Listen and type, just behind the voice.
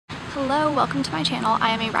Hello, welcome to my channel. I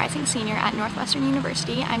am a rising senior at Northwestern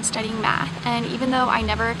University. I'm studying math, and even though I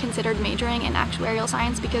never considered majoring in actuarial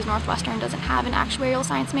science because Northwestern doesn't have an actuarial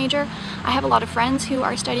science major, I have a lot of friends who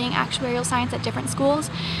are studying actuarial science at different schools,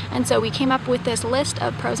 and so we came up with this list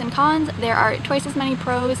of pros and cons. There are twice as many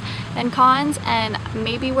pros than cons, and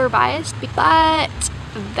maybe we're biased, but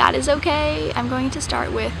that is okay. I'm going to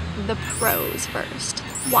start with the pros first.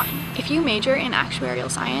 1. If you major in actuarial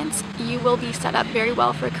science, you will be set up very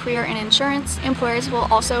well for a career in insurance. Employers will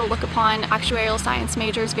also look upon actuarial science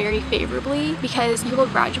majors very favorably because you will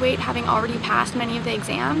graduate having already passed many of the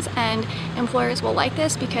exams, and employers will like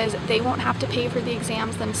this because they won't have to pay for the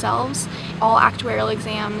exams themselves. All actuarial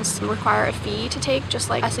exams require a fee to take,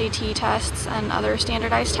 just like SAT tests and other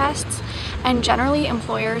standardized tests, and generally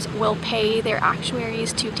employers will pay their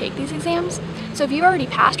actuaries to take these exams. So if you already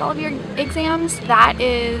passed all of your exams, that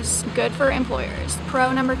is good for employers.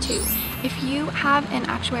 Pro number 2. If you have an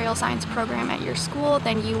actuarial science program at your school,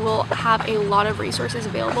 then you will have a lot of resources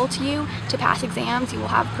available to you to pass exams. You will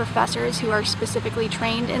have professors who are specifically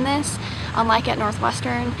trained in this. Unlike at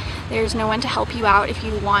Northwestern, there's no one to help you out if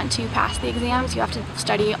you want to pass the exams. You have to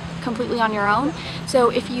study completely on your own.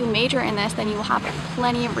 So if you major in this, then you will have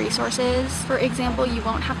plenty of resources. For example, you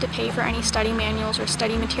won't have to pay for any study manuals or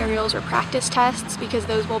study materials or practice tests because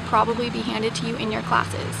those will probably be handed to you in your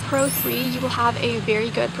classes. Pro 3, you will have a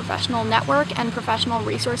very good professional network and professional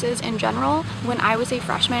resources in general. When I was a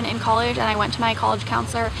freshman in college and I went to my college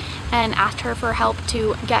counselor and asked her for help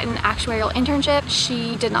to get an actuarial internship,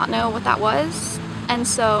 she did not know what that was. And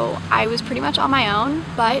so I was pretty much on my own.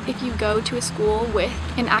 But if you go to a school with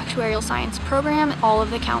an actuarial science program, all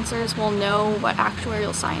of the counselors will know what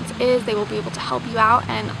actuarial science is. They will be able to help you out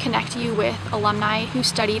and connect you with alumni who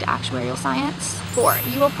studied actuarial science. 4.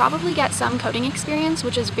 You will probably get some coding experience,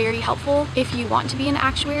 which is very helpful if you want to be an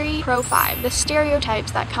actuary. Pro 5. The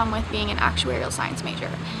stereotypes that come with being an actuarial science major.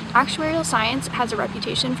 Actuarial science has a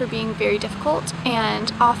reputation for being very difficult,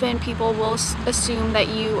 and often people will assume that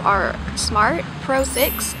you are smart. Pro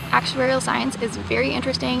 6. Actuarial science is very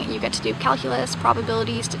interesting. You get to do calculus,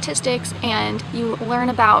 probability, statistics, and you learn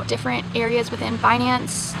about different areas within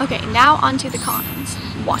finance. Okay, now on to the cons.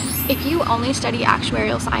 1. If you only study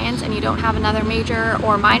actuarial science and you don't have another major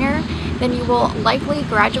or minor, then you will likely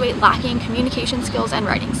graduate lacking communication skills and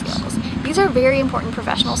writing skills. These are very important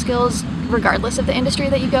professional skills regardless of the industry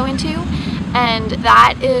that you go into, and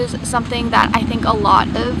that is something that I think a lot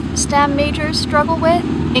of STEM majors struggle with,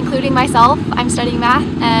 including myself. I'm studying math,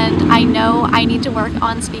 and I know I need to work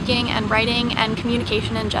on speaking and writing and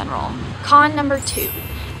communication in general. Con number 2.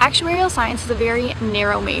 Actuarial science is a very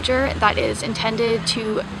narrow major that is intended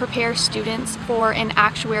to prepare students for an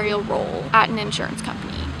actuarial role at an insurance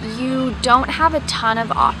company. You don't have a ton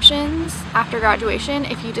of options after graduation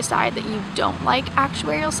if you decide that you don't like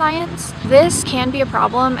actuarial science. This can be a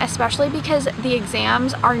problem, especially because the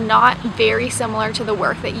exams are not very similar to the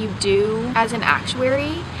work that you do as an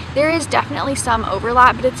actuary. There is definitely some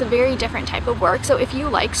overlap, but it's a very different type of work. So if you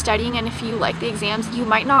like studying and if you like the exams, you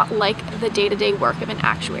might not like the day-to-day work of an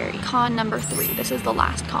actuary. Con number 3. This is the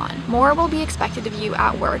last con. More will be expected of you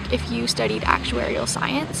at work if you studied actuarial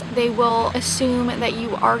science. They will assume that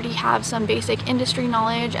you already have some basic industry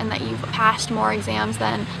knowledge and that you've passed more exams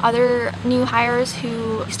than other new hires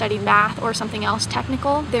who studied math or something else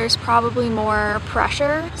technical. There's probably more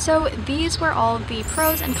pressure. So these were all of the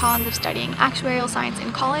pros and cons of studying actuarial science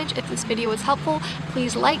in college. If this video was helpful,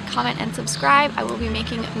 please like, comment, and subscribe. I will be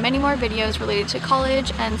making many more videos related to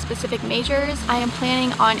college and specific majors. I am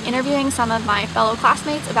planning on interviewing some of my fellow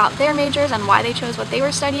classmates about their majors and why they chose what they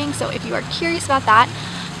were studying, so if you are curious about that,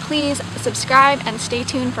 please subscribe and stay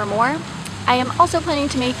tuned for more. I am also planning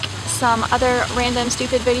to make some other random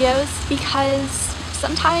stupid videos because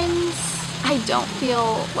sometimes I don't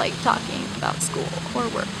feel like talking about school or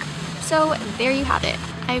work. So there you have it.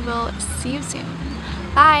 I will see you soon.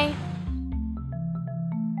 Bye!